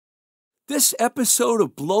This episode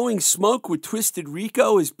of Blowing Smoke with Twisted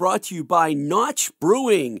Rico is brought to you by Notch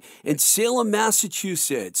Brewing in Salem,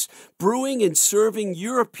 Massachusetts. Brewing and serving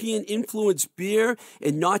European-influenced beer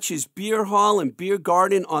in Notch's Beer Hall and Beer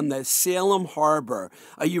Garden on the Salem Harbor.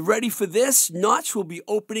 Are you ready for this? Notch will be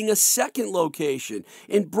opening a second location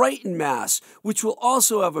in Brighton, Mass., which will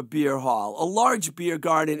also have a beer hall, a large beer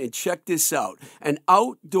garden, and check this out, an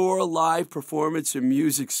outdoor live performance and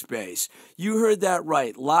music space. You heard that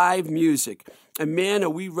right, live music. And man, are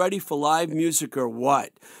we ready for live music or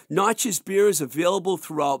what? Notch's beer is available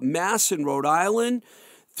throughout Mass and Rhode Island,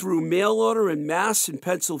 through mail order in Mass and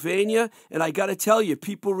Pennsylvania. And I got to tell you,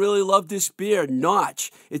 people really love this beer,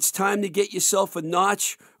 Notch. It's time to get yourself a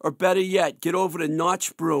Notch, or better yet, get over to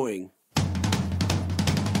Notch Brewing.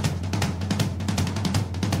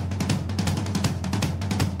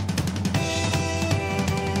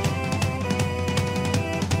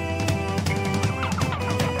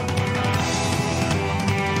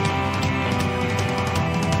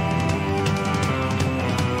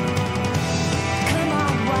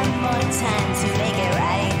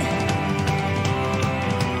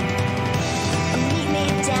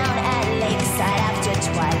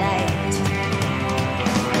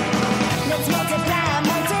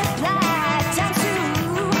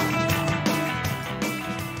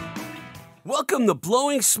 Welcome to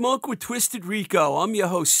Blowing Smoke with Twisted Rico. I'm your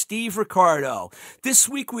host, Steve Ricardo. This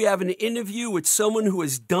week we have an interview with someone who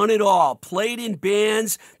has done it all, played in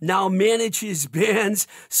bands, now manages bands,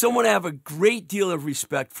 someone I have a great deal of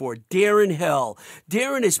respect for, Darren Hill.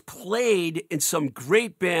 Darren has played in some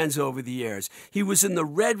great bands over the years. He was in the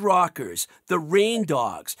Red Rockers, the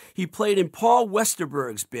Raindogs. He played in Paul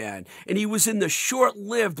Westerberg's band, and he was in the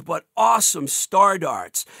short-lived but awesome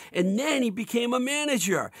Stardarts. And then he became a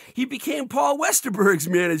manager. He became Paul Westerberg's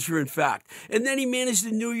manager, in fact. And then he managed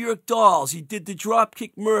the New York Dolls. He did the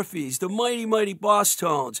Dropkick Murphys, the Mighty Might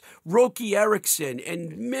Bosstones, Roky Erickson,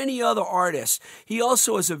 and many other artists. He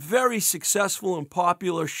also has a very successful and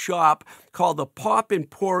popular shop called the Pop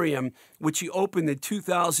Emporium, which he opened in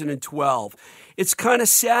 2012. It's kind of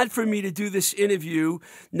sad for me to do this interview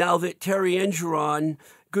now that Terri Engeron,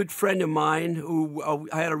 good friend of mine who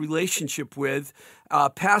I had a relationship with,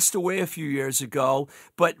 passed away a few years ago,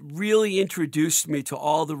 but really introduced me to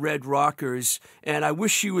all the Red Rockers, and I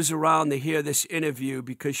wish she was around to hear this interview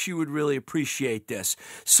because she would really appreciate this.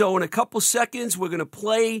 So in a couple seconds, we're going to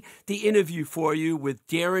play the interview for you with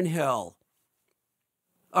Darren Hill.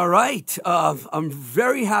 All right, I'm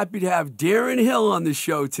very happy to have Darren Hill on the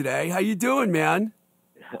show today. How you doing, man?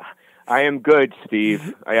 I am good,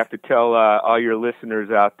 Steve. I have to tell all your listeners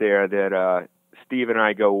out there that Steve and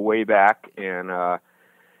I go way back, and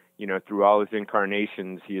through all his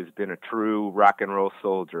incarnations, he has been a true rock and roll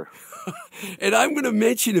soldier. And I'm going to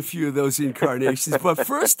mention a few of those incarnations, but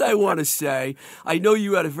first I want to say, I know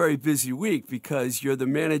you had a very busy week because you're the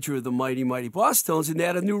manager of the Mighty Might Bosstones, and they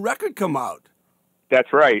had a new record come out.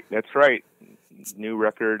 That's right. New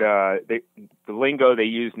record. The lingo they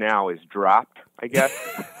use now is dropped, I guess.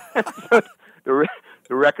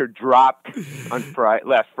 The record dropped on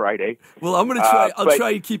last Friday. Well, I'm going to try. I'll try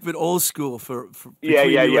and keep it old school for yeah,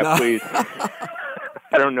 please.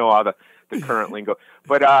 I don't know all the current lingo,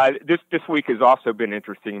 but this week has also been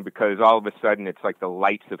interesting because all of a sudden it's like the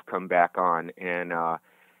lights have come back on, and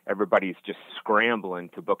everybody's just scrambling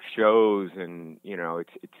to book shows, and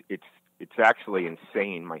it's actually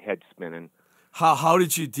insane. My head's spinning. How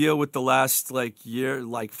did you deal with the last year,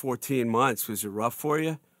 14 months? Was it rough for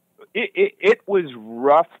you? It was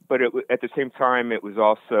rough, but at the same time, it was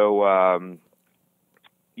also,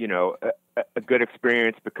 a good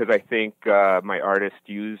experience because I think my artists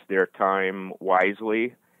used their time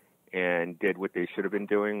wisely and did what they should have been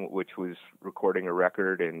doing, which was recording a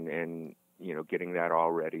record and getting that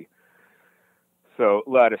all ready. So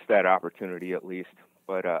let us that opportunity at least.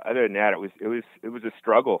 But other than that, it was a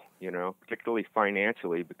struggle, particularly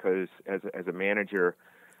financially, because as a manager,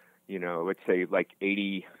 let's say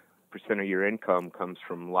 80% of your income comes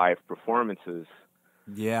from live performances,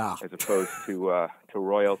 as opposed to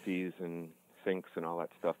royalties and syncs and all that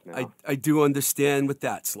stuff now. I do understand what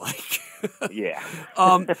that's like. Yeah.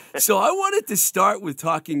 So I wanted to start with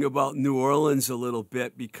talking about New Orleans a little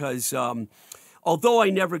bit because although I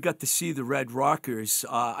never got to see the Red Rockers,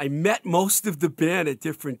 I met most of the band at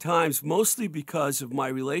different times, mostly because of my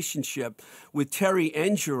relationship with Terri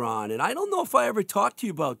Engeron. And I don't know if I ever talked to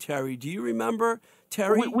you about Terri. Do you remember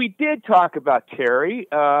Terri? We did talk about Terri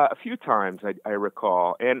a few times, I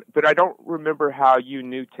recall, but I don't remember how you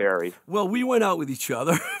knew Terri. Well, we went out with each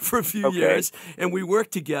other for a few years, and we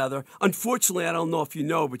worked together. Unfortunately, I don't know if you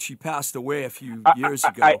know, but she passed away a few years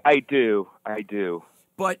ago. I do.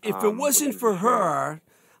 But if it wasn't for which is a shame. her,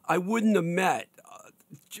 I wouldn't have met.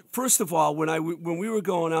 First of all, when we were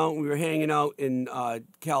going out and we were hanging out in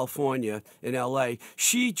California, in L.A.,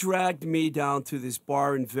 she dragged me down to this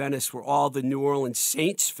bar in Venice where all the New Orleans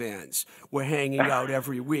Saints fans were hanging out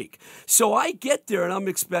every week. So I get there and I'm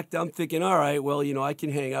thinking, all right, well, I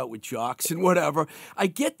can hang out with jocks and whatever. I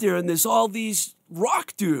get there and there's all these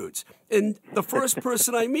rock dudes. And the first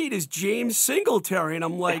person I meet is James Singletary. And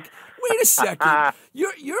I'm like, wait a second,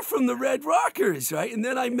 you're from the Red Rockers, right? And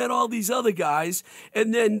then I met all these other guys.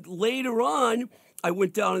 And then later on, I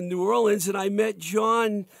went down to New Orleans and I met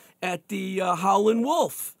John at the Howlin'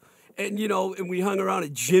 Wolf. And, and we hung around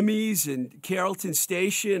at Jimmy's and Carrollton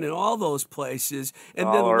Station and all those places. And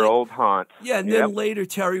all our old haunts. Yeah, and then later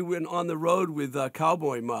Terry went on the road with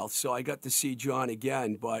Cowboy Mouth, so I got to see John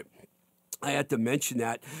again. But I had to mention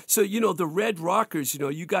that. So, the Red Rockers,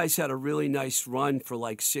 you guys had a really nice run for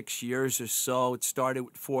like 6 years or so. It started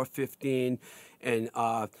with 415 and,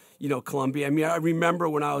 Columbia. I mean, I remember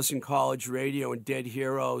when I was in college radio and Dead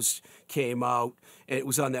Heroes came out, and it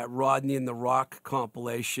was on that Rodney and the Rock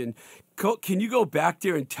compilation. Can you go back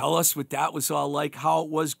there and tell us what that was all like, how it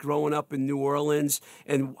was growing up in New Orleans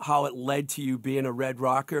and how it led to you being a Red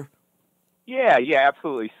Rocker? Yeah,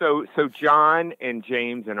 absolutely. So John and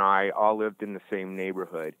James and I all lived in the same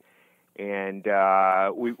neighborhood, and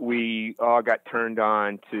we all got turned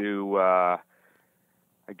on to, I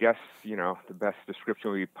guess, the best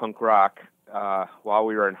description would be punk rock while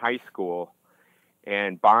we were in high school,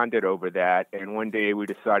 and bonded over that. And one day we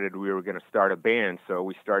decided we were going to start a band, so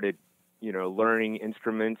we started, learning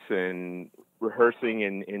instruments and rehearsing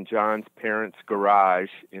in John's parents' garage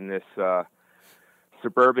in this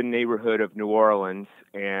suburban neighborhood of New Orleans.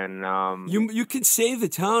 And you can say the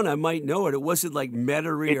town. I might know it. It wasn't like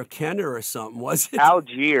Metairie or Kenner or something, was it?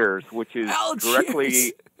 Algiers, which is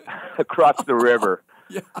directly across the river.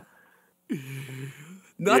 Yeah.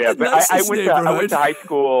 But I went to high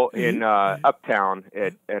school in Uptown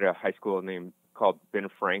at a high school called Ben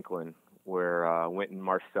Franklin, where Wynton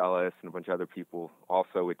Marsalis and a bunch of other people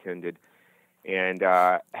also attended, and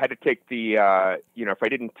had to take the if I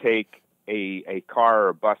didn't take a car or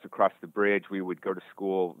a bus across the bridge, we would go to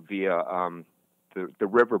school via the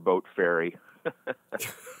riverboat ferry.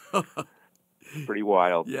 Pretty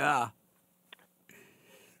wild. Yeah.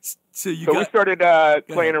 So we started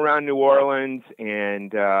playing around New Orleans,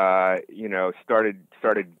 and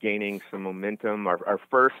started gaining some momentum. Our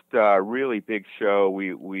first really big show,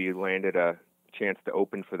 we landed a chance to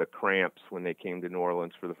open for the Cramps when they came to New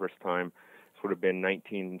Orleans for the first time. This would have been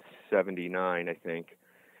 1979, I think.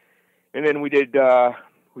 And then we did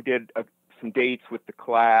some dates with the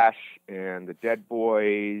Clash and the Dead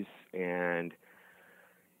Boys, and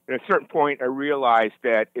at a certain point I realized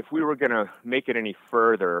that if we were going to make it any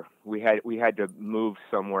further, we had to move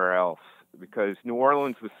somewhere else, because New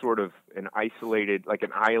Orleans was sort of an isolated, like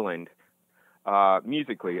an island,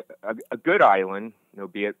 musically, a good island,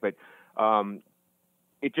 albeit, but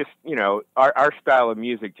it just, our style of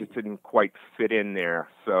music just didn't quite fit in there.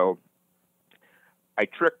 So I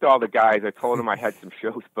tricked all the guys. I told them I had some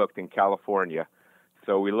shows booked in California.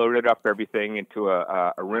 So we loaded up everything into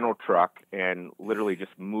a rental truck and literally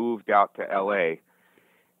just moved out to L.A.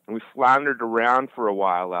 And we floundered around for a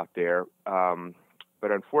while out there.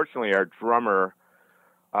 But unfortunately, our drummer,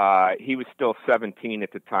 he was still 17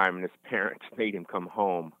 at the time, and his parents made him come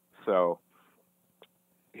home. So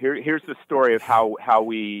here's the story of how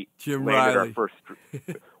we Jim landed Riley. our first.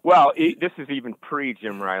 Well, this is even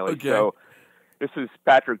pre-Jim Riley. Okay. So this is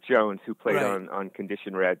Patrick Jones, who played on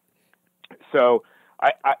Condition Red. So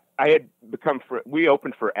I had we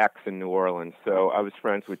opened for X in New Orleans, so I was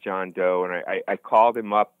friends with John Doe, and I called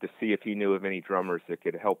him up to see if he knew of any drummers that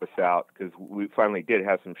could help us out, because we finally did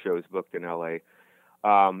have some shows booked in L.A.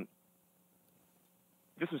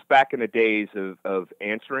 This was back in the days of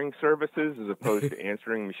answering services as opposed to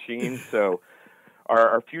answering machines, so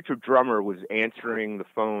our future drummer was answering the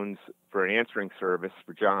phones for an answering service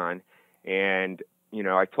for John, and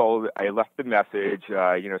I left the message,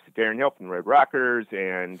 it's Darren Hill from Red Rockers,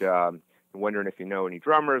 and wondering if you know any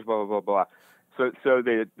drummers, blah, blah, blah, blah. So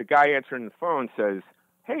the guy answering the phone says,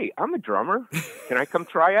 "Hey, I'm a drummer. Can I come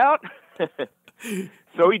try out?"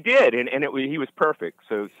 So he did, and he was perfect.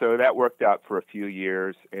 So that worked out for a few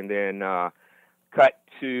years, and then cut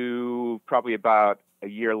to probably about a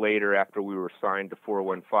year later, after we were signed to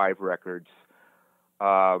 415 Records.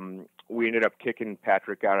 We ended up kicking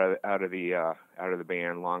Patrick out of the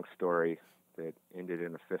band. Long story that ended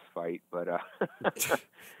in a fist fight, but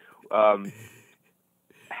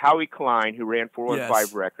Howie Klein, who ran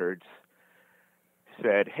 415 Records,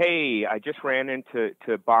 said, "Hey, I just ran into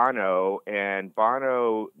Bono, and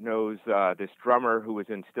Bono knows this drummer who was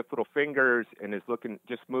in Stiff Little Fingers and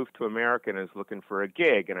just moved to America and is looking for a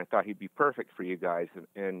gig, and I thought he'd be perfect for you guys."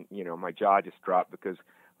 And you know, my jaw just dropped because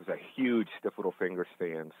I was a huge Stiff Little Fingers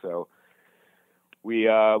fan. So we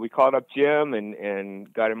called up Jim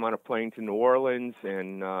and got him on a plane to New Orleans,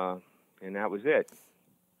 and that was it.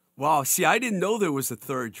 Wow. See, I didn't know there was a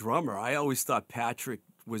third drummer. I always thought Patrick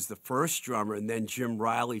was the first drummer, and then Jim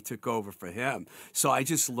Riley took over for him. So I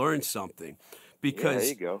just learned something, because there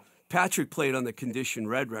you go. Patrick played on the Condition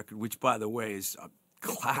Red record, which, by the way, is a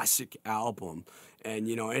classic album. And,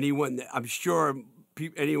 you know, I'm sure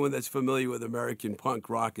anyone that's familiar with American punk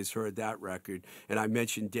rock has heard that record. And I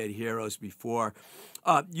mentioned Dead Heroes before.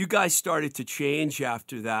 You guys started to change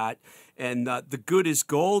after that. And the Good As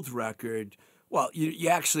Gold record, well, you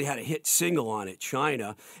actually had a hit single on it,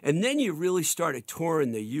 China. And then you really started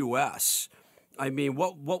touring the U.S. I mean,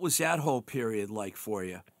 what was that whole period like for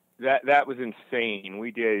you? That was insane.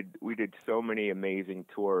 We did so many amazing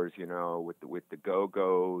tours, you know, with the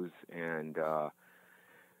Go-Go's and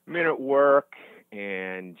Men at Work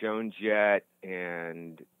and Joan Jett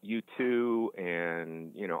and U2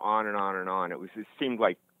 and, you know, on and on and on. It seemed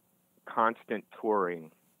like constant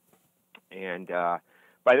touring. And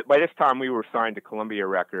by this time we were signed to Columbia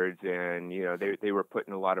Records, and you know they were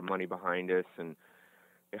putting a lot of money behind us, and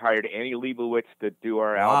they hired Annie Leibovitz to do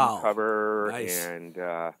our album cover. Nice. And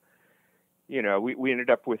you know, we ended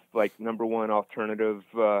up with like #1 alternative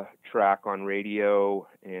track on radio,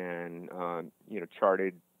 and you know,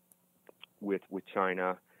 charted with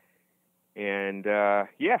China. And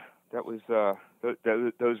yeah, that was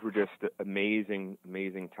those were just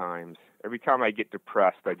amazing times. Every time I get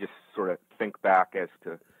depressed, I just sort of think back as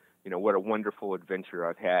to, you know, what a wonderful adventure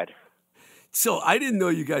I've had. So I didn't know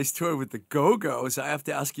you guys toured with the Go-Go's. I have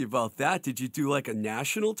to ask you about that. Did you do like a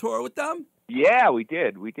national tour with them? Yeah, we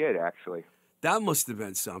did actually. That must have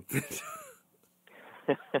been something.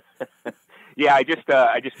 Yeah, I just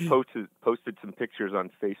posted some pictures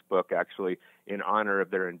on Facebook actually in honor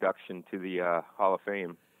of their induction to the Hall of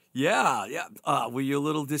Fame. Yeah. Were you a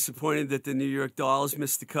little disappointed that the New York Dolls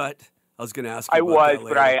missed the cut? I was going to ask you I about was, that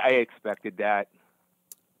later. but I expected that.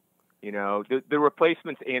 You know, the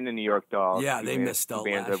Replacements and the New York Dolls, yeah, they missed out.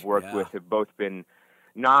 Bands I've worked with have both been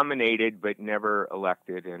nominated but never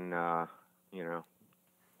elected, and you know,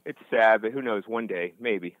 it's sad, but who knows? One day,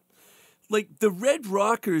 maybe. Like the Red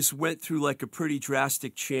Rockers went through like a pretty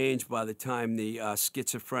drastic change by the time the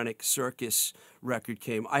Schizophrenic Circus record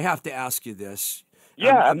came. I have to ask you this.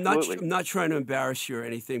 Yeah, absolutely. I'm not trying to embarrass you or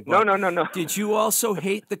anything. But No. Did you also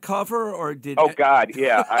hate the cover, or did? Oh God,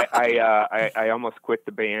 yeah. I almost quit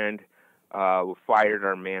the band. We fired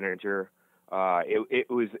our manager. It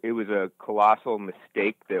was a colossal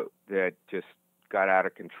mistake that just got out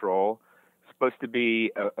of control. Supposed to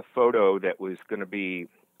be a photo that was going to be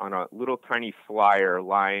on a little tiny flyer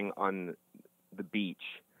lying on the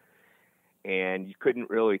beach, and you couldn't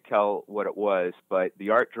really tell what it was, but the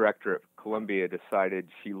art director at Columbia decided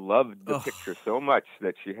she loved the picture so much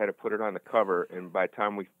that she had to put it on the cover, and by the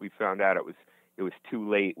time we found out, it was too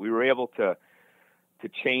late. We were able to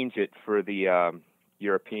change it for the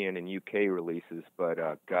European and UK releases, but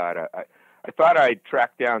God, I thought I'd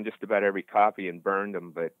tracked down just about every copy and burned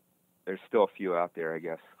them, but there's still a few out there, I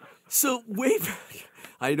guess. So wait,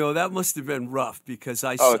 I know that must have been rough, because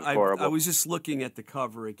I was just looking at the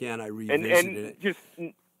cover again. I revisited it. Just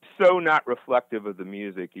so not reflective of the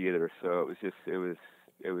music either. So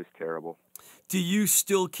it was terrible. Do you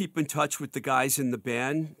still keep in touch with the guys in the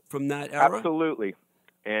band from that era? Absolutely.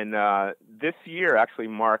 And this year actually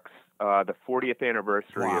marks the 40th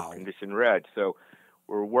anniversary of Condition Red. So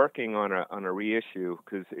we're working on a reissue,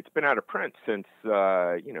 because it's been out of print since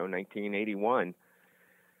 1981.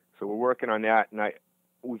 So we're working on that, and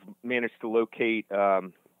we've managed to locate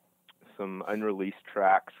some unreleased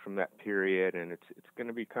tracks from that period, and it's going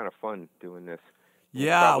to be kind of fun doing this.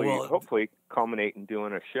 Yeah, well, hopefully culminate in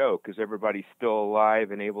doing a show, because everybody's still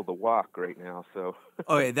alive and able to walk right now. So,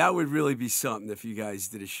 okay, that would really be something if you guys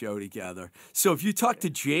did a show together. So, have you talked to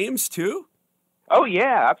James too? Oh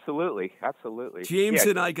yeah, absolutely. James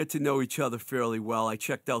and I got to know each other fairly well. I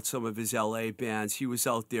checked out some of his LA bands. He was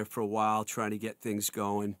out there for a while trying to get things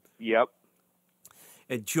going. Yep.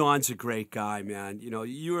 And John's a great guy, man. You know,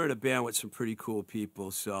 you were in a band with some pretty cool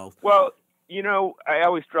people, so. Well, you know, I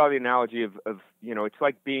always draw the analogy of you know, it's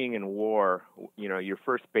like being in war. You know, your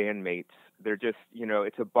first bandmates, they're just, you know,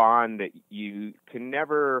 it's a bond that you can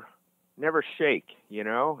never shake, you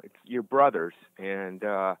know? It's your brothers, and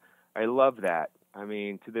I love that. I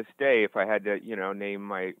mean, to this day, if I had to, name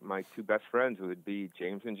my two best friends, it would be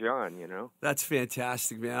James and John, That's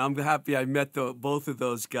fantastic, man. I'm happy I met both of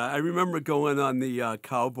those guys. I remember going on the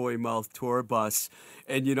Cowboy Mouth tour bus,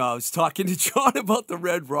 and, I was talking to John about the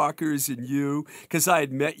Red Rockers and you, because I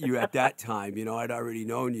had met you at that time. I'd already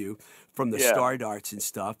known you from the Yeah. Stardarts and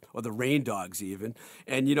stuff, or the Raindogs even.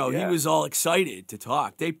 And, he Yeah. was all excited to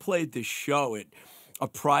talk. They played this show at a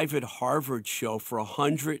private Harvard show for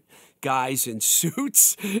 100 guys in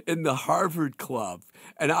suits in the Harvard Club.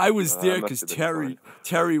 And I was there because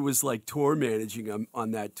Terri was like tour managing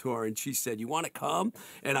on that tour. And she said, "You want to come?"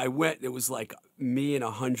 And I went. It was like me and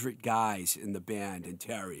 100 guys in the band and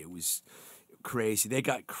Terri. It was crazy. They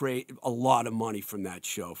got a lot of money from that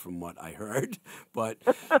show, from what I heard. But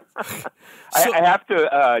I have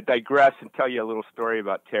to digress and tell you a little story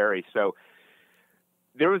about Terri. So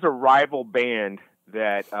there was a rival band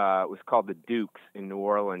that was called the Dukes in New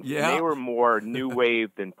Orleans. Yeah. And they were more new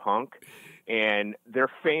wave than punk. And their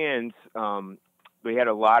fans, they had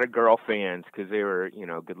a lot of girl fans because they were,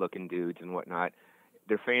 good-looking dudes and whatnot.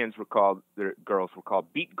 Their girls were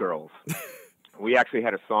called Beat Girls. We actually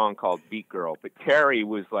had a song called Beat Girl. But Terri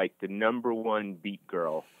was like the #1 beat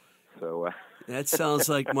girl. So that sounds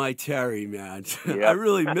like my Terri, man. Yep. I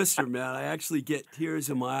really miss her, man. I actually get tears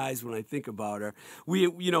in my eyes when I think about her.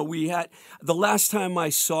 We had the last time I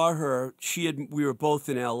saw her, we were both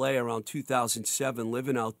in L.A. around 2007,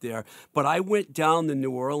 living out there. But I went down to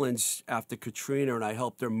New Orleans after Katrina, and I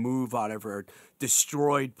helped her move out of her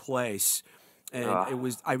destroyed place. And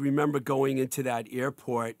I remember going into that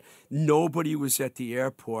airport. Nobody was at the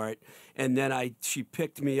airport, and then she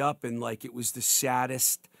picked me up, and it was the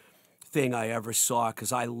saddest thing I ever saw,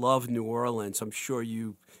 because I love New Orleans. I'm sure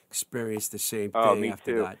you experienced the same thing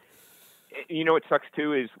after that. What sucks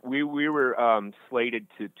too is we were slated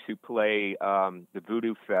to play the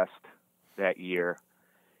Voodoo Fest that year,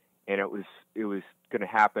 and it was going to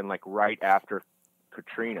happen right after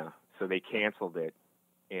Katrina, so they canceled it,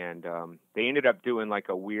 and they ended up doing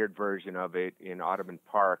a weird version of it in Audubon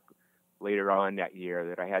Park later on that year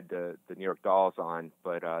that I had the New York Dolls on,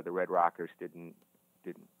 but the Red Rockers didn't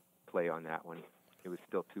play on that one. It was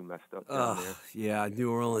still too messed up down there. Yeah, New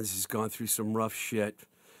Orleans has gone through some rough shit.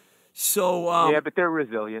 So yeah, but they're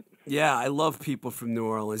resilient. Yeah, I love people from New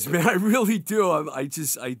Orleans, man. I really do. I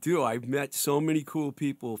do. I've met so many cool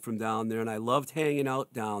people from down there, and I loved hanging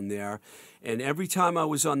out down there. And every time I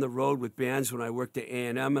was on the road with bands, when I worked at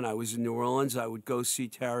A&M and I was in New Orleans, I would go see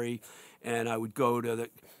Terri, and I would go to the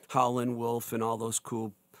Howlin' Wolf and all those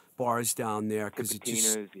cool bars down there, because it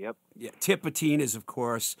just yep. Yeah, Tipitina's, of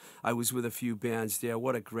course. I was with a few bands there.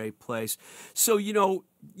 What a great place. So you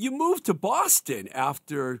moved to Boston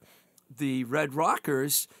after the Red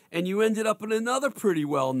Rockers, and you ended up in another pretty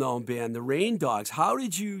well-known band, the Raindogs. How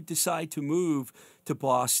did you decide to move to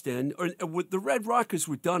Boston? Or the Red Rockers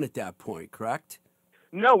were done at that point, correct?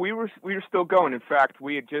 No, we were still going. In fact,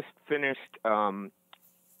 we had just finished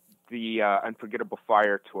the Unforgettable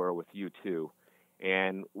Fire tour with U2.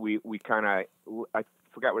 And we kind of, I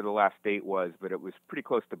forgot where the last date was, but it was pretty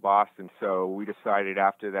close to Boston. So we decided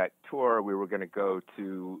after that tour we were going to go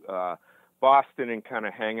to Boston and kind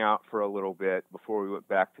of hang out for a little bit before we went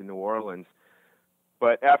back to New Orleans.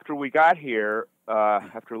 But after we got here,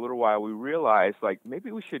 after a little while, we realized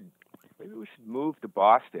maybe we should move to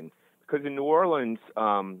Boston, because in New Orleans,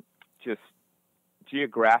 just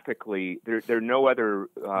geographically, there are no other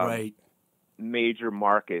right. major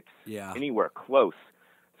markets Yeah. anywhere close.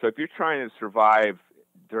 So if you're trying to survive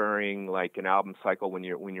during an album cycle when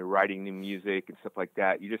you're writing new music and stuff like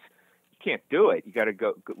that, you can't do it. You got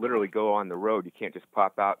to literally go on the road. You can't just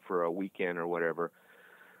pop out for a weekend or whatever.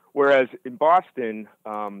 Whereas in Boston,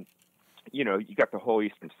 you got the whole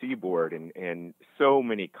Eastern Seaboard and so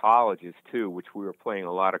many colleges too, which we were playing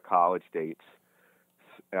a lot of college dates.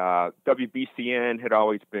 WBCN had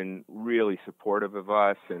always been really supportive of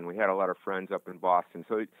us, and we had a lot of friends up in Boston.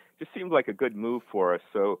 So it just seemed like a good move for us.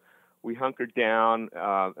 So we hunkered down,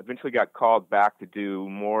 eventually got called back to do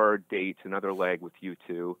more dates, another leg with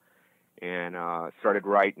U2, and started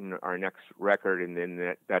writing our next record. And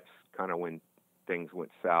then that's kind of when things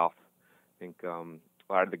went south. I think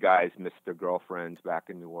a lot of the guys missed their girlfriends back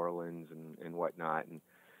in New Orleans and whatnot. And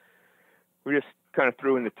we just kind of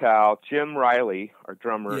threw in the towel. Jim Riley, our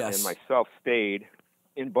drummer, Yes. and myself stayed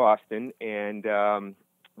in Boston, and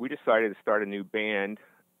we decided to start a new band,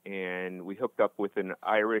 and we hooked up with an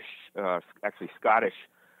Irish, actually Scottish,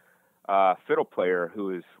 fiddle player who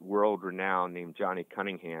is world-renowned named Johnny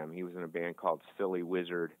Cunningham. He was in a band called Silly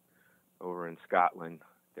Wizard over in Scotland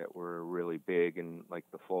that were really big in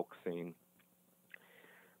the folk scene.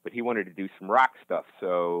 but he wanted to do some rock stuff.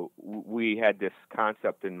 So we had this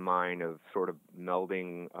concept in mind of sort of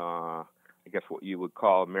melding, I guess what you would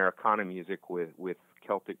call Americana music with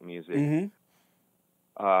Celtic music, you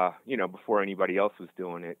know, before anybody else was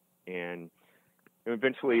doing it. And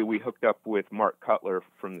eventually we hooked up with Mark Cutler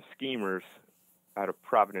from the Schemers out of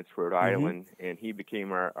Providence, Rhode Island, and he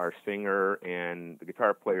became our singer, and the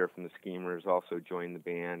guitar player from the Schemers also joined the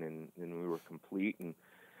band, and we were complete. And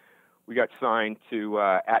we got signed to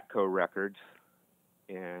Atco Records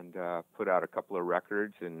and put out a couple of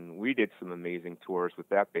records, and we did some amazing tours with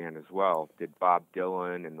that band as well. Did Bob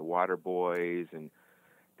Dylan and the Waterboys and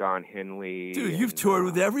Don Henley. Dude, you've toured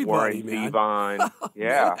with everybody, Warren man. Zevon.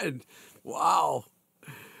 Yeah. Man. Wow.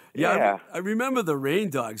 Yeah, I remember the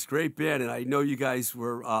Raindogs, great band, and I know you guys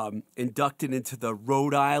were inducted into the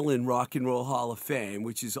Rhode Island Rock and Roll Hall of Fame,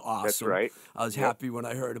 which is awesome. That's right. I was happy when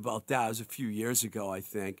I heard about that. It was a few years ago, I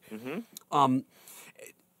think.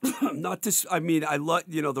 Not this. I mean, I love,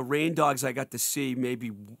 you know, the Raindogs. I got to see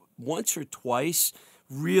maybe once or twice.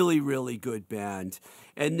 Really, really good band.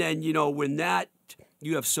 And then, you know, when that.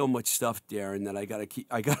 You have so much stuff, Darren, that I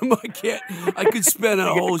could spend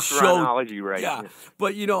a whole show. Chronology right. Yeah.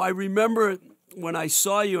 But, you know, I remember when I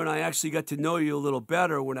saw you, and I actually got to know you a little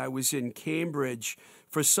better when I was in Cambridge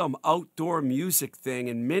for some outdoor music thing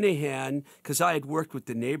in Minahan, because I had worked with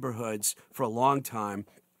the Neighborhoods for a long time.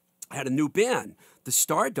 I had a new band, the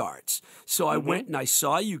Stardarts. So I went and I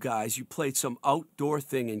saw you guys. You played some outdoor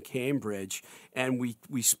thing in Cambridge, and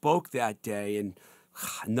we spoke that day, and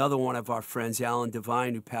another one of our friends, Alan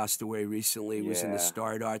Devine, who passed away recently, was in the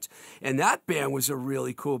Stardarts. And that band was a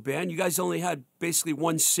really cool band. You guys only had basically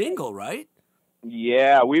one single, right?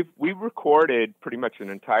 Yeah, we've recorded pretty much an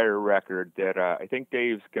entire record that I think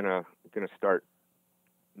Dave's gonna start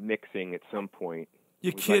mixing at some point.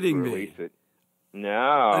 You're kidding me. It.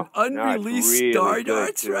 No. An unreleased really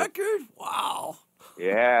Stardarts record? Wow.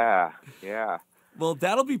 Yeah. Well,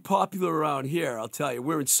 that'll be popular around here, I'll tell you.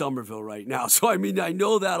 We're in Somerville right now. So, I mean, I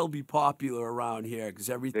know that'll be popular around here because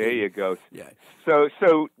everything... There you go. Yeah. So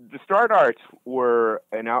the Stardarts were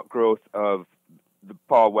an outgrowth of the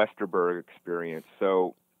Paul Westerberg experience.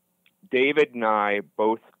 So David and I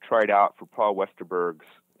both tried out for Paul Westerberg's,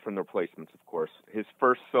 from the Replacements, of course, his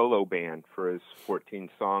first solo band for his 14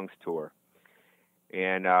 Songs tour.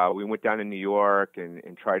 And we went down to New York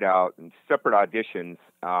and tried out in separate auditions,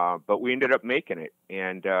 but we ended up making it.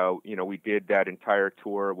 And, you know, we did that entire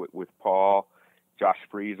tour with Paul, Josh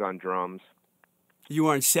Freese on drums. You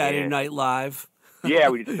were on Saturday Night Live? Yeah,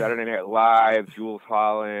 we did Saturday Night Live, Jules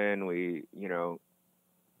Holland. We, you know,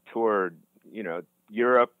 toured, you know,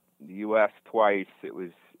 Europe, the U.S. twice. It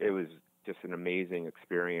was just an amazing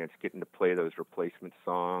experience getting to play those Replacement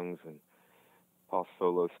songs and Paul's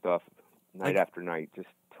solo stuff. Night after night, just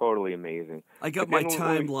totally amazing. I got my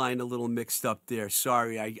timeline a little mixed up there.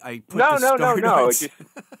 Sorry, I put no. Stardarts.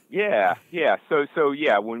 Yeah. So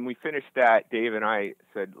yeah, when we finished that, Dave and I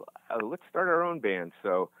said, let's start our own band.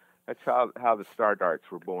 So that's how the Stardarts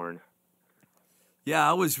were born.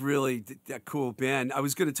 Yeah, it was really that cool band. I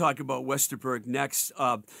was going to talk about Westerberg next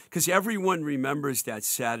because everyone remembers that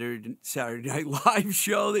Saturday Night Live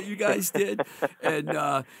show that you guys did.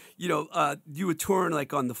 And, you know, you were touring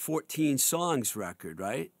like on the 14 Songs record,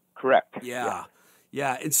 right? Correct. Yeah.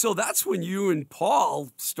 And so that's when you and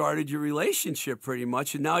Paul started your relationship pretty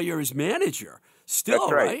much, and now you're his manager still,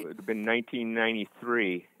 that's right? right? It would have been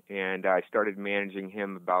 1993, and I started managing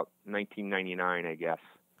him about 1999, I guess.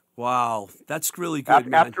 Wow, that's really good,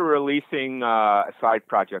 man. After releasing a side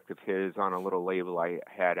project of his on a little label I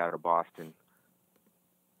had out of Boston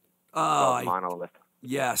called Monolith.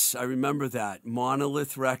 Yes, I remember that.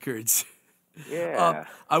 Monolith Records. Yeah.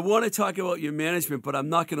 I want to talk about your management, but I'm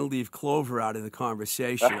not going to leave Klover out of the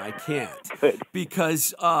conversation. I can't.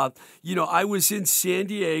 Because, you know, I was in San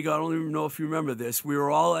Diego. I don't even know if you remember this. We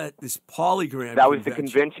were all at this Polygram That was convention.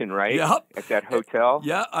 the convention, right? Yep. At that hotel?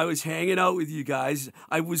 Yeah, I was hanging out with you guys.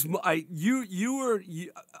 I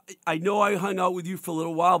know I hung out with you for a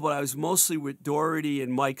little while, but I was mostly with Doherty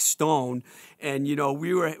and Mike Stone. And, you know,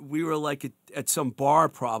 we were like at some bar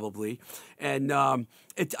probably. And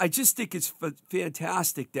I just think it's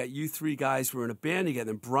fantastic that you three guys were in a band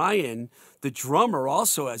together. And Brian, the drummer,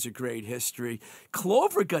 also has a great history.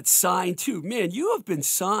 Klover got signed too. Man, you have been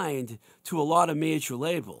signed to a lot of major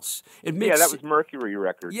labels. That was Mercury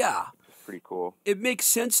Records. Yeah. Pretty cool. It makes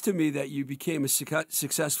sense to me that you became a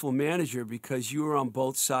successful manager because you were on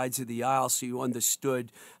both sides of the aisle, so you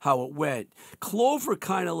understood how it went. Klover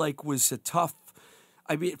kind of like was a tough.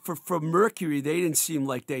 I mean, for Mercury, they didn't seem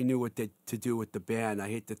like they knew what to do with the band. I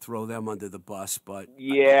hate to throw them under the bus, but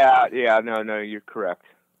no, you're correct.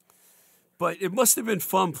 But it must have been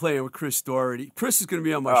fun playing with Chris Doherty. Chris is going to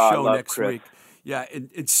be on my show next week. Yeah, and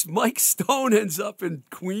Mike Stone ends up in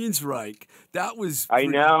Queensryche. That was I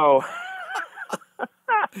know.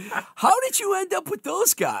 How did you end up with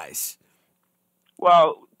those guys?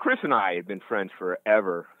 Well, Chris and I had been friends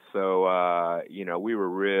forever, so we were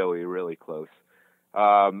really, really close.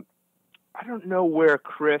 I don't know where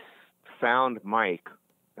Chris found Mike.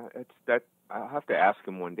 I'll have to ask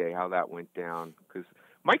him one day how that went down, because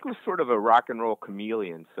Mike was sort of a rock and roll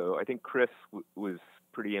chameleon, so I think Chris was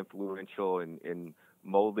pretty influential in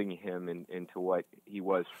molding him into what he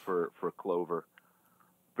was for Klover.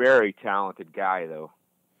 Very talented guy, though.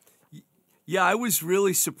 Yeah, I was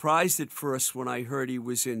really surprised at first when I heard he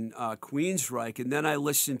was in Queensryche, and then I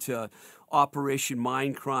listened to Operation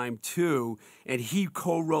Mindcrime 2, and he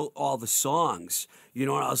co-wrote all the songs. And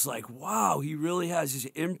I was like, wow, he really has his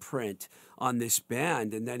imprint on this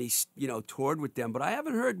band. And then he, toured with them. But I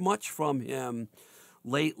haven't heard much from him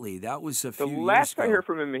lately. That was a few years ago. The last I heard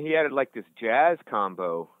from him, he had like this jazz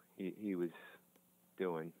combo he was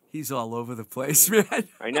doing. He's all over the place, man.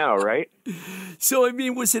 I know, right? So,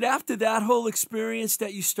 was it after that whole experience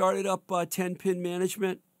that you started up 10 Pin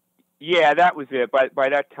Management? Yeah, that was it. By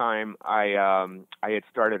that time, I had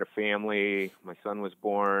started a family. My son was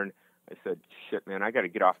born. I said, shit, man, I got to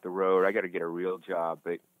get off the road. I got to get a real job.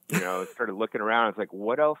 But, I started looking around. I was like,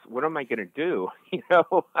 what else? What am I going to do? I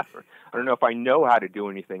don't know if I know how to do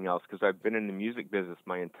anything else, because I've been in the music business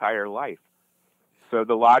my entire life. So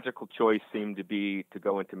the logical choice seemed to be to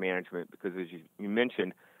go into management, because as you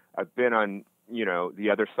mentioned, I've been on, the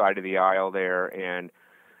other side of the aisle there and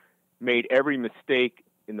made every mistake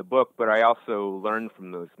in the book, but I also learned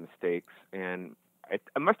from those mistakes. And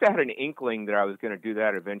I must have had an inkling that I was going to do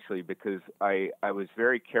that eventually, because I was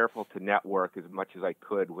very careful to network as much as I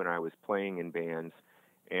could when I was playing in bands,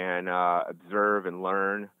 and observe and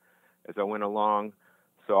learn as I went along.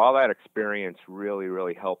 So all that experience really,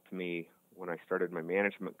 really helped me when I started my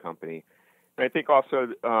management company. And I think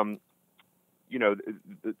also, the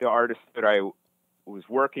artists that I was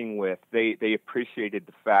working with, they appreciated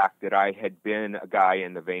the fact that I had been a guy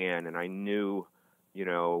in the van, and I knew,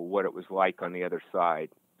 what it was like on the other side.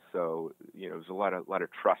 So, there was a lot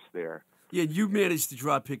of trust there. Yeah, you managed the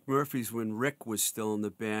Dropkick Murphys when Rick was still in the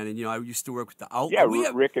band, and I used to work with the Outlaws.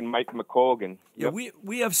 Yeah, Rick and Mike McColgan. Yeah, yep.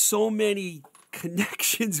 we have so many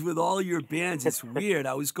connections with all your bands. It's weird.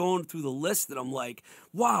 I was going through the list, and I'm like,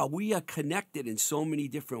 wow, we are connected in so many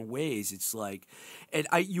different ways. It's like, and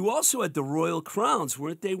you also had the Royal Crowns,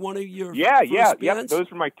 weren't they one of your first bands? Those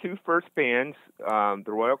were my two first bands, the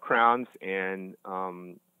Royal Crowns and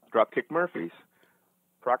Dropkick Murphys,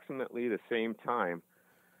 approximately the same time.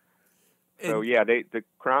 So the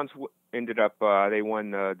Crowns ended up they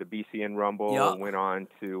won the BCN Rumble, and went on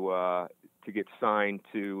to get signed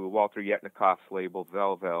to Walter Yetnikoff's label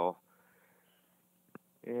Velvel,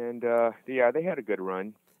 and they had a good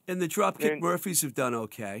run. And the Dropkick Murphys have done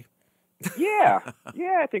okay. Yeah,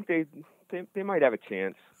 I think they might have a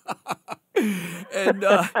chance. And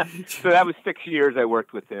so that was 6 years I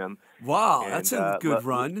worked with them. Wow, that's a good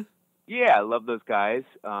run. Yeah, I love those guys.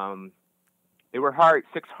 They were hard,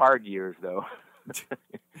 6 hard years though. It's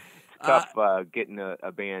tough getting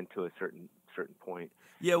a band to a certain point.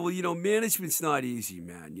 Yeah, well, management's not easy,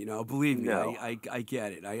 man. Believe me, No. I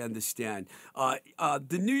get it. I understand.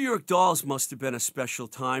 The New York Dolls must have been a special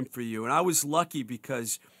time for you, and I was lucky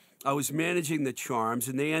because I was managing the Charms,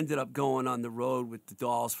 and they ended up going on the road with the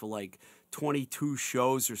Dolls for like 22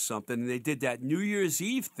 shows or something, and they did that New Year's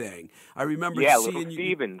Eve thing. I remember seeing Little you.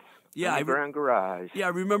 Stevens. Yeah, Underground Garage. Yeah, I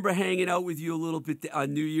remember hanging out with you a little bit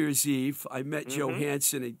on New Year's Eve. I met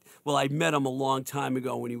Johansen. Well, I met him a long time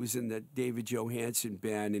ago when he was in the David Johansen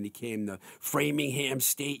band, and he came to Framingham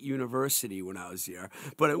State University when I was there.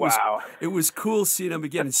 But it was cool seeing him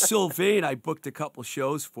again. And Sylvain, I booked a couple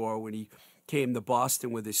shows for when he came to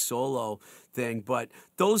Boston with his solo thing. But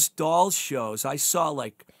those Dolls shows, I saw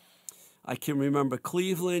I can remember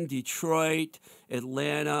Cleveland, Detroit,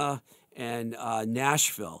 Atlanta, and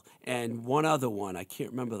Nashville, and one other one. I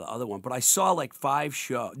can't remember the other one, but I saw 5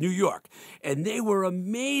 shows, New York, and they were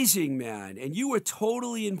amazing, man. And you were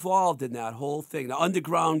totally involved in that whole thing. The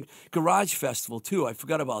Underground Garage Festival, too. I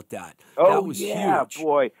forgot about that. Oh, that was huge.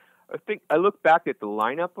 Boy. I look back at the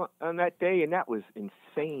lineup on that day, and that was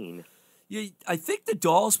insane. Yeah, I think the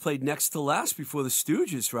Dolls played next to last before the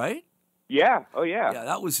Stooges, right? Yeah. Oh, yeah. Yeah,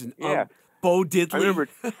 that was Bo Diddley. I remember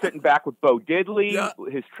sitting back with Bo Diddley. Yeah.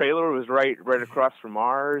 His trailer was right across from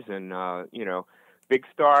ours, and big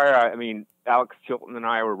star. I mean, Alex Chilton and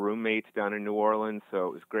I were roommates down in New Orleans, so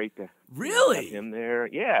it was great to really have him there.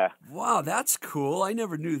 Yeah. Wow, that's cool. I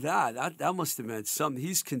never knew that. That must have meant something.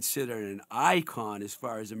 He's considered an icon as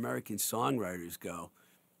far as American songwriters go.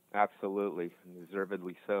 Absolutely,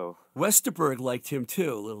 deservedly so. Westerberg liked him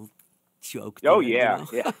too. A little joke. Oh there, yeah,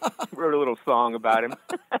 you know? yeah. Wrote a little song about him.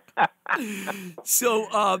 So,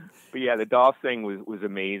 but yeah, the Dolls thing was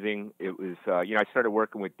amazing. It was I started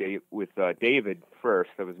working with David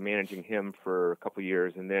first. I was managing him for a couple of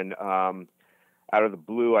years, and then out of the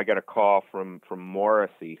blue, I got a call from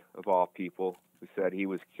Morrissey, of all people, who said he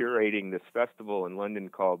was curating this festival in London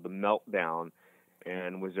called the Meltdown,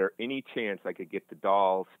 and was there any chance I could get the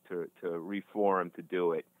Dolls to reform to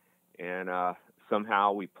do it? And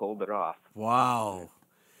somehow we pulled it off. wow.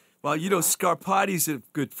 Well, you know, Scarpati's a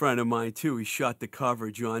good friend of mine, too. He shot the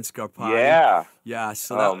cover, John Scarpati. Yeah. Yeah.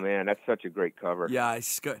 So oh, man, that's such a great cover. Yeah,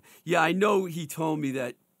 I know he told me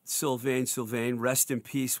that Sylvain, rest in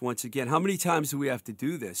peace once again. How many times do we have to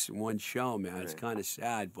do this in one show, man? It's kind of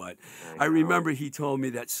sad, but I remember he told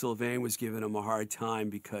me that Sylvain was giving him a hard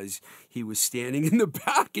time because he was standing in the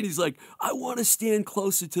back, and he's like, I want to stand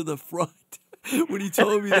closer to the front. When he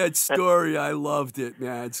told me that story, I loved it,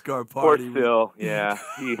 man. Scarpati. Poor Phil, yeah.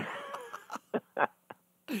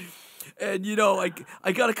 And, you know,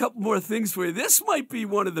 I got a couple more things for you. This might be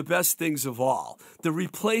one of the best things of all, the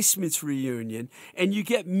Replacements reunion, and you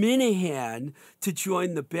get Minahan to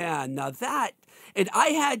join the band. Now that, and I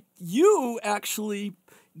had you actually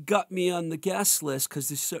got me on the guest list because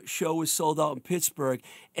the show was sold out in Pittsburgh,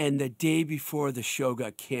 and the day before the show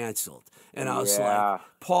got canceled. And I was like,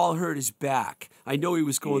 Paul hurt his back. I know he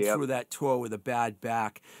was going through that tour with a bad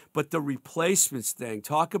back, but the Replacements thing,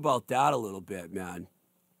 talk about that a little bit, man.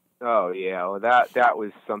 Oh yeah, well that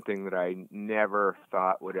was something that I never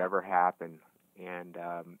thought would ever happen, and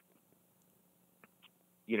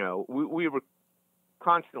we were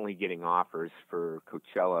constantly getting offers for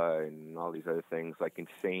Coachella and all these other things, like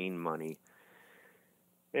insane money.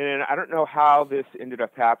 And I don't know how this ended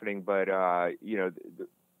up happening, but I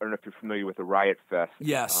don't know if you're familiar with the Riot Fest.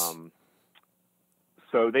 Yes.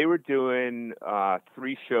 So they were doing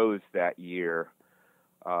 3 shows that year.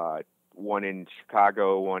 One in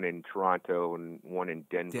Chicago, one in Toronto, and one in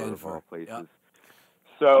Denver. Of all places. Yep.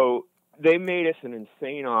 So they made us an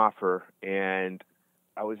insane offer, and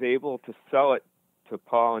I was able to sell it to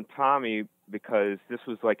Paul and Tommy because this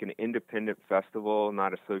was like an independent festival,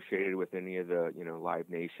 not associated with any of the, Live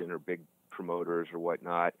Nation or big promoters or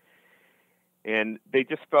whatnot. And they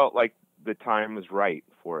just felt like the time was right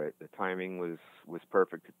for it. The timing was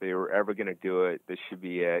perfect. If they were ever going to do it, this should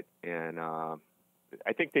be it. And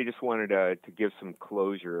I think they just wanted to give some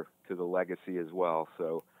closure to the legacy as well.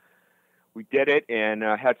 So we did it and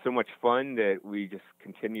had so much fun that we just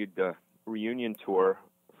continued the reunion tour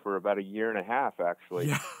for about a year and a half, actually.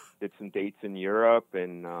 Yeah. Did some dates in Europe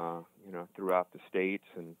and, throughout the States,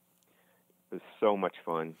 and it was so much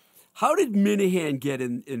fun. How did Minahan get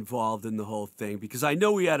involved in the whole thing? Because I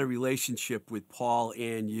know we had a relationship with Paul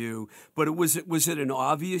and you, but was it an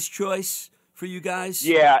obvious choice for you guys?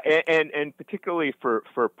 Yeah, and particularly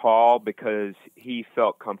for Paul, because he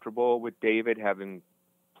felt comfortable with David, having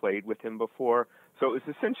played with him before. So it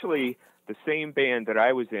was essentially the same band that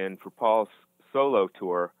I was in for Paul's solo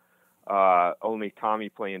tour, only Tommy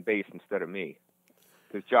playing bass instead of me.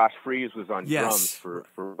 Because Josh Freese was on drums for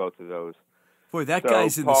both of those. Boy, that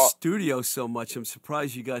guy's in the studio so much, I'm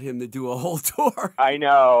surprised you got him to do a whole tour. I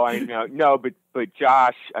know. No, but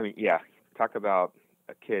Josh, talk about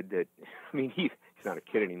a kid that, he's not a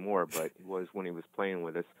kid anymore, but he was when he was playing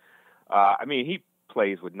with us. He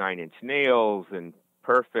plays with Nine Inch Nails and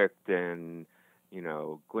Perfect and,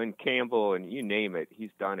 Glenn Campbell and you name it.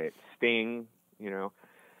 He's done it. Sting,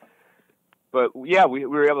 But, yeah, we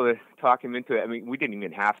were able to talk him into it. We didn't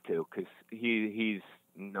even have to because he's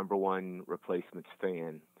 #1 Replacements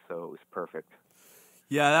fan, so it was perfect.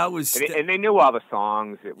 Yeah, that was... And they knew all the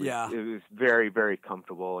songs. It was very, very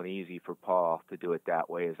comfortable and easy for Paul to do it that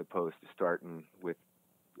way as opposed to starting with,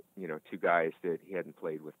 2 guys that he hadn't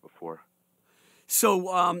played with before. So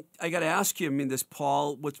I got to ask you, does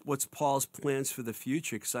Paul, what's Paul's plans for the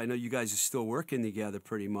future? Because I know you guys are still working together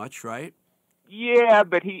pretty much, right? Yeah,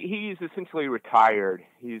 but he's essentially retired.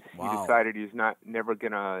 He decided he's never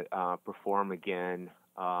gonna perform again.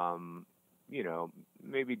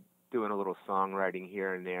 Maybe doing a little songwriting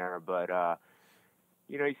here and there, but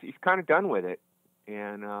he's kind of done with it,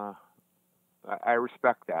 and I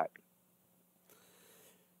respect that.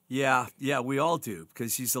 Yeah, we all do,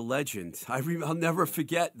 because he's a legend. I'll never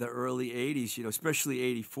forget the early 80s, especially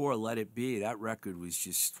 84, Let It Be. That record was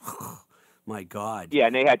just My God. Yeah,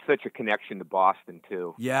 and they had such a connection to Boston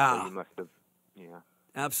too. Yeah. So you must have, yeah.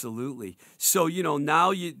 Absolutely. So,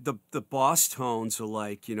 now the Bosstones are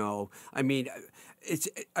like,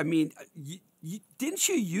 didn't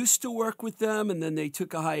you used to work with them and then they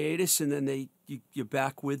took a hiatus and then you're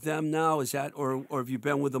back with them now? Is that, or have you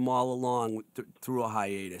been with them all along through a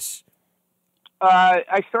hiatus?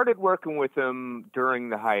 I started working with them during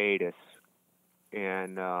the hiatus,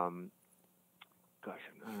 and I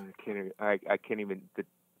can't even.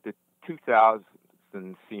 The 2000s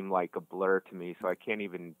seem like a blur to me, so I can't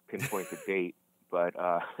even pinpoint the date. But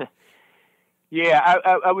yeah,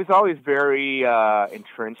 I was always very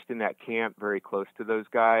entrenched in that camp, very close to those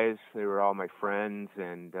guys. They were all my friends,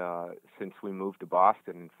 and since we moved to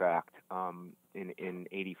Boston, in fact, in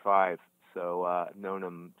 '85, so I've known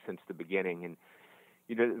them since the beginning. And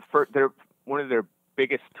one of their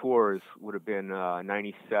biggest tours would have been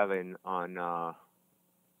 '97 on.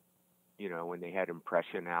 When they had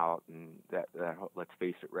Impression out and that Let's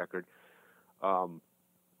Face It record. So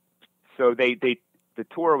the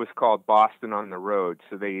tour was called Boston on the Road.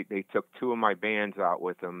 So they took two of my bands out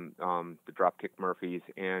with them, the Dropkick Murphys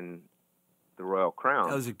and the Royal Crown.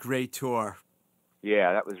 That was a great tour.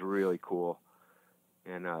 Yeah, that was really cool.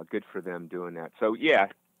 And good for them doing that. So yeah,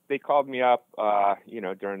 they called me up,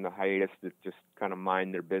 during the hiatus to just kind of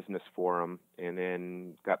mind their business for them, and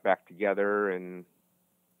then got back together and,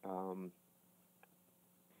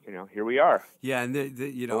 here we are. Yeah, and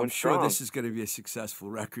I'm sure strong. this is going to be a successful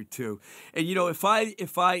record too. And if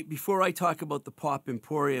I before I talk about the Pop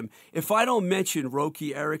Emporium, if I don't mention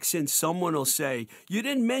Roky Erickson, someone will say you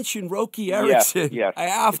didn't mention Roky Erickson. Yes. I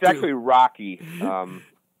have to. It's actually Rocky.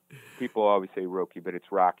 People always say Roky, but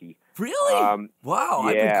it's Rocky. Really? Wow, yeah.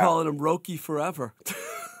 I've been calling him Roky forever.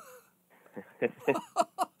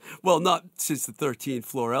 Well, not since the 13th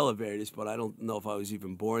floor elevators, but I don't know if I was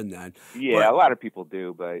even born then. Yeah, a lot of people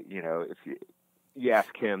do, but if you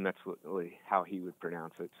ask him, that's really how he would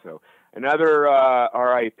pronounce it. So another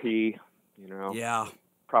R.I.P. Yeah,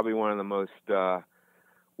 probably one of the most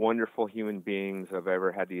wonderful human beings I've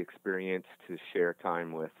ever had the experience to share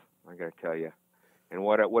time with. I got to tell you, and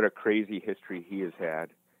what a crazy history he has had.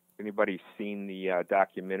 If anybody's seen the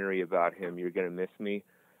documentary about him, You're Gonna Miss Me,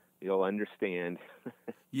 you'll understand.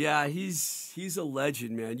 Yeah, he's a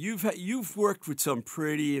legend, man. You've worked with some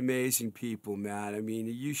pretty amazing people, man. I mean,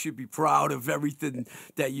 you should be proud of everything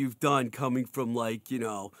that you've done, coming from I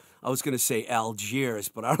was going to say Algiers,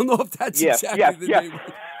 but I don't know if that's exactly the name.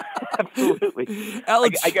 Absolutely.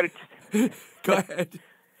 I got to go ahead.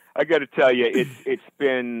 I got to tell you, it's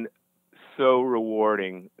been so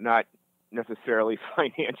rewarding, not necessarily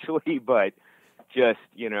financially, but just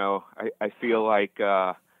I feel like.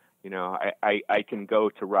 I can go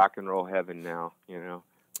to rock and roll heaven now, Yeah.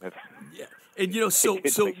 And, so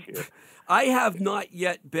I have not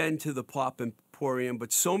yet been to the Pop Emporium,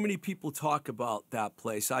 but so many people talk about that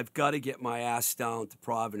place. I've got to get my ass down to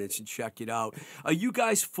Providence and check it out. Are you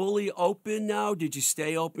guys fully open now? Did you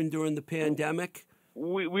stay open during the pandemic?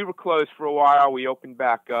 We were closed for a while. We opened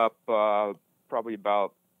back up probably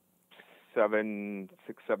about 6-7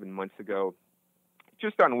 months ago,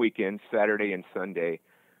 just on weekends, Saturday and Sunday.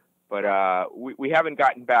 But we haven't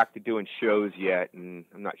gotten back to doing shows yet, and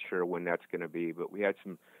I'm not sure when that's going to be. But we had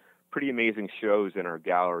some pretty amazing shows in our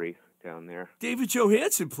gallery down there. David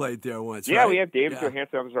Johansen played there once, Yeah, right? we had David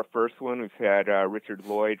Johansen. That was our first one. We've had Richard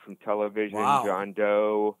Lloyd from Television, wow. John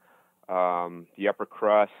Doe, The Upper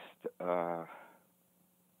Crust,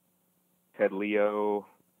 Ted Leo,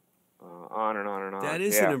 on and on and on. That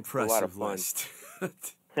is an impressive list.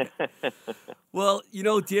 Well,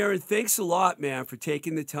 Darren, thanks a lot, man, for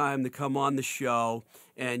taking the time to come on the show.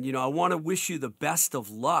 And, I want to wish you the best of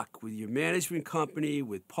luck with your management company,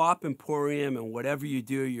 with Pop Emporium, and whatever you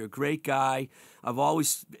do. You're a great guy. I've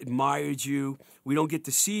always admired you. We don't get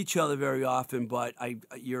to see each other very often, but I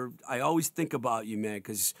always think about you, man,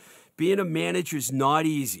 because being a manager is not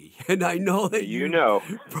easy. And I know that you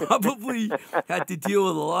probably had to deal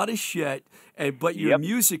with a lot of shit, but your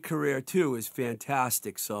music career, too, is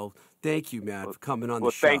fantastic. So thank you, man, for coming on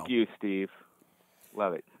the show. Well, thank you, Steve.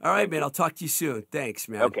 Love it. All right, man. I'll talk to you soon. Thanks,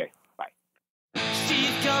 man. Okay. Bye. She's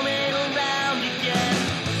coming around again.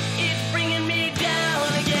 It's bringing me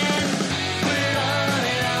down again. Put it on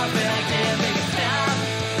and off and I can't make it stop.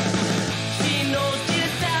 She knows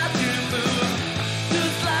just how to move, to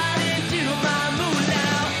slide into my mood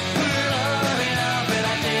now. Put it on and off and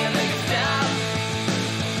I can't make it stop.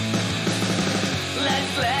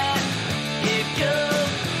 Let's let it go.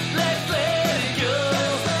 Let's let it go.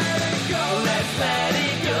 Let's let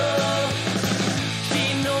it go. She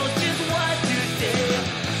knows just what to say.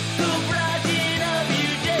 So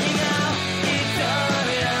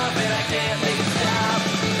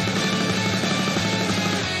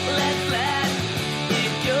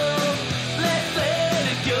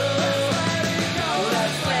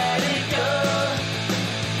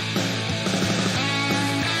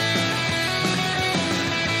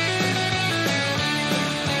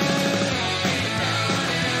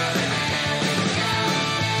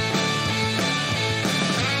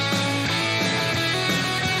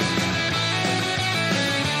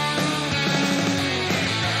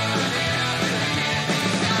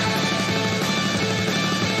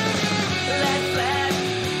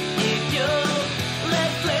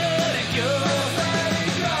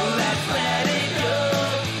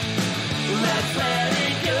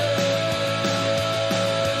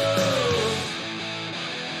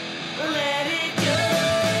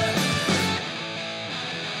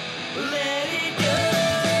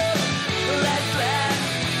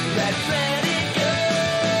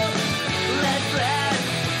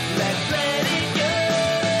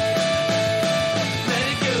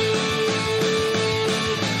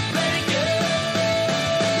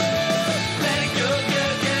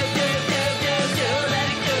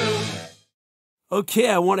Okay,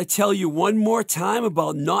 I want to tell you one more time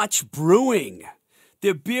about Notch Brewing.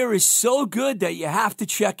 Their beer is so good that you have to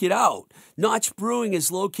check it out. Notch Brewing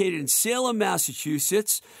is located in Salem,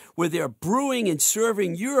 Massachusetts, where they're brewing and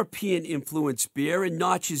serving European-influenced beer in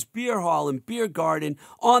Notch's Beer Hall and Beer Garden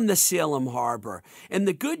on the Salem Harbor. And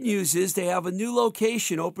the good news is they have a new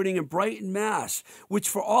location opening in Brighton, Mass., which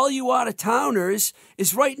for all you out-of-towners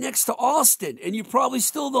is right next to Allston. And you probably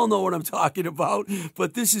still don't know what I'm talking about,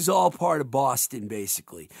 but this is all part of Boston,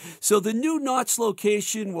 basically. So the new Notch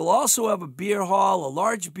location will also have a beer hall, a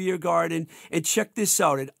large beer garden, and check this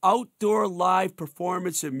out, an outdoor live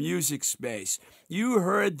performance and music space. You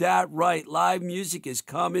heard that right. Live music is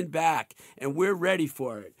coming back, and we're ready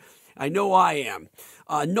for it. I know I am.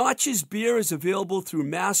 Notch's beer is available through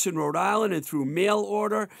Mass and Rhode Island and through mail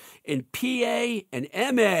order in PA and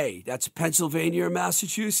MA. That's Pennsylvania and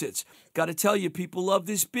Massachusetts. Got to tell you, people love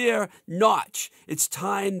this beer. Notch. It's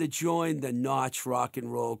time to join the Notch Rock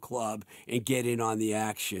and Roll Club and get in on the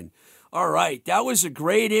action. All right, that was a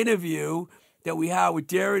great interview that we had with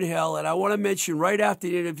Darren Hill, and I want to mention right after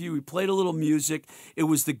the interview, we played a little music. It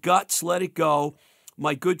was The Guts, Let It Go.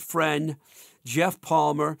 My good friend, Jeff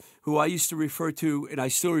Palmer, who I used to refer to, and I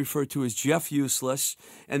still refer to as Jeff Useless,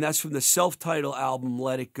 and that's from the self-titled album,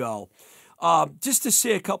 Let It Go. Just to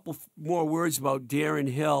say a couple more words about Darren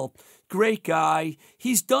Hill, great guy.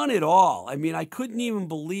 He's done it all. I mean, I couldn't even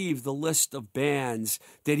believe the list of bands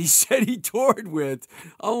that he said he toured with.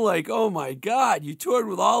 I'm like, oh my God, you toured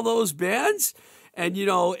with all those bands? And, you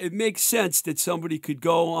know, it makes sense that somebody could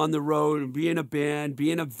go on the road and be in a band, be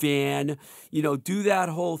in a van, you know, do that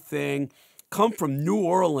whole thing, come from New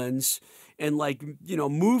Orleans and, like, you know,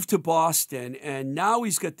 move to Boston. And now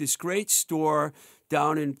he's got this great store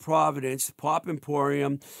down in Providence, the Pop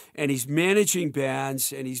Emporium, and he's managing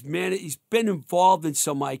bands, and he's been involved in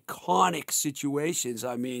some iconic situations.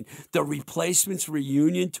 I mean, the Replacements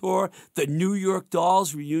reunion tour, the New York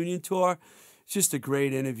Dolls reunion tour. It's just a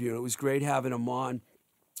great interview. It was great having him on.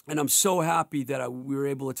 And I'm so happy that we were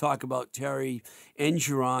able to talk about Terri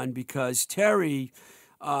Engeron, because Terri,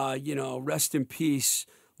 you know, rest in peace,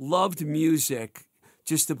 loved music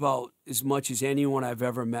just about as much as anyone I've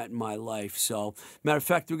ever met in my life. So, matter of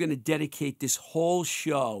fact, we're going to dedicate this whole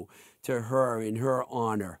show to her in her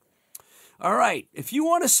honor. All right, if you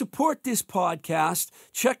want to support this podcast,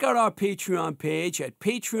 check out our Patreon page at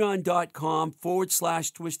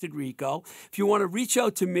patreon.com/TwistedRico. If you want to reach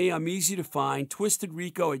out to me, I'm easy to find,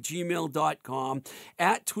 twistedrico@gmail.com,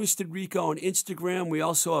 at TwistedRico on Instagram. We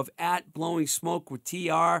also have at Blowing Smoke with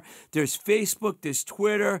TR. There's Facebook, there's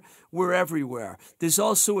Twitter. We're everywhere. There's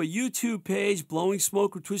also a YouTube page, Blowing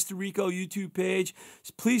Smoke with Twisted Rico YouTube page.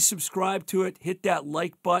 Please subscribe to it. Hit that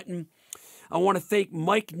like button. I want to thank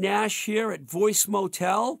Mike Nash here at Voice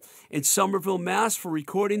Motel in Somerville, Mass. for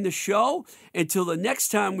recording the show. Until the next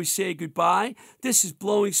time we say goodbye, this is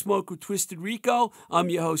Blowing Smoke with Twisted Rico. I'm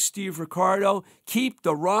your host, Steve Ricardo. Keep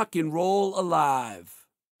the rock and roll alive.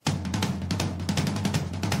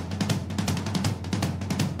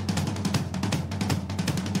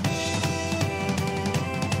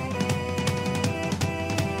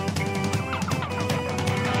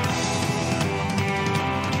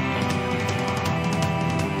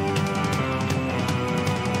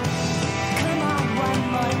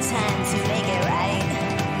 Time.